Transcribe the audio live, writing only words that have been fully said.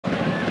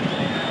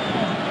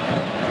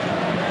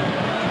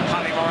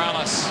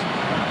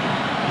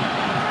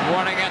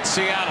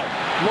Seattle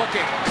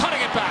looking,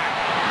 cutting it back.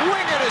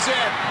 Wingert is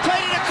in,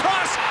 played it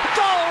across,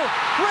 goal,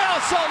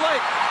 Real Salt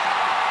Lake.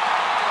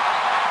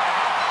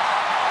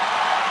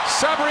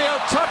 Saborio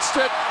touched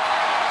it.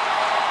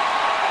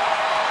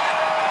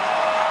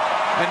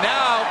 And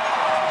now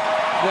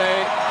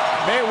they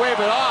may wave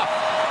it off.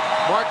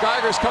 Mark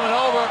Geiger's coming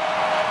over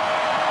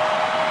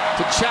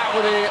to chat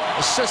with the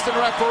assistant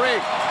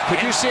referee. Could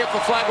you see if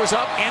the flag was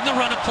up? And the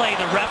run of play,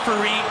 the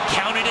referee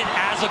counted it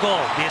as a goal.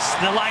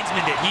 The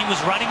linesman did. He was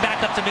running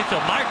back up to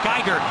midfield. Mark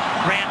Geiger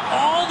ran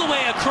all the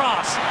way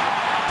across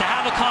to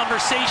have a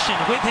conversation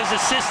with his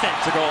assistant.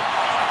 It's a goal.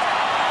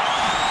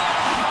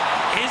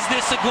 Is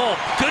this a goal?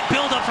 Good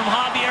build-up from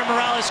Javier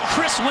Morales.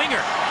 Chris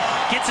Wingert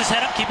gets his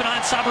head up. Keep an eye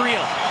on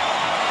Saborio.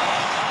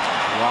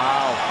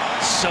 Wow.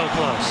 So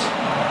close.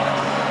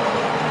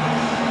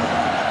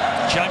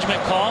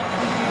 Judgment call.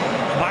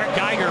 Mark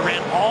Geiger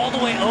ran all the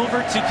way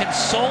over to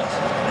consult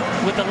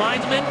with the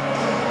linesman.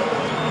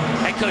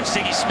 Head coach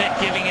Siggy Smith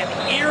giving an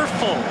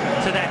earful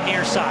to that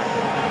near side.